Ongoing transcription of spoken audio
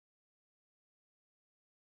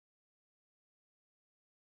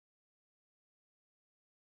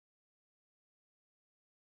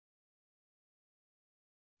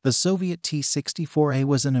The Soviet T-64A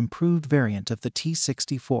was an improved variant of the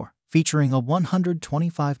T-64, featuring a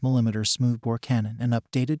 125mm smoothbore cannon and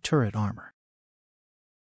updated turret armor.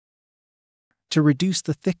 To reduce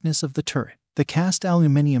the thickness of the turret, the cast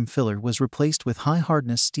aluminium filler was replaced with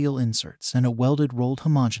high-hardness steel inserts and a welded rolled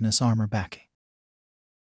homogeneous armor backing.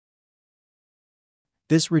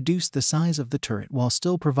 This reduced the size of the turret while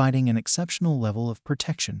still providing an exceptional level of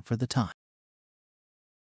protection for the time.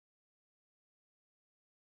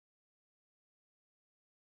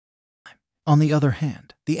 On the other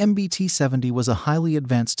hand, the MBT-70 was a highly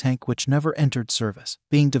advanced tank which never entered service,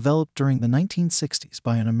 being developed during the 1960s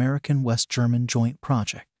by an American-West German joint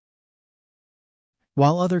project.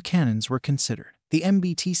 While other cannons were considered, the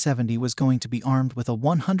MBT-70 was going to be armed with a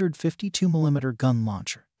 152mm gun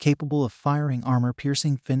launcher, capable of firing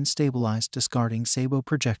armor-piercing fin-stabilized discarding Sabot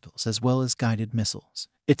projectiles as well as guided missiles.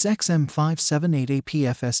 Its XM578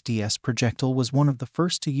 APFSDS projectile was one of the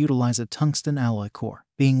first to utilize a tungsten alloy core,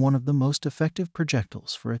 being one of the most effective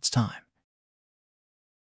projectiles for its time.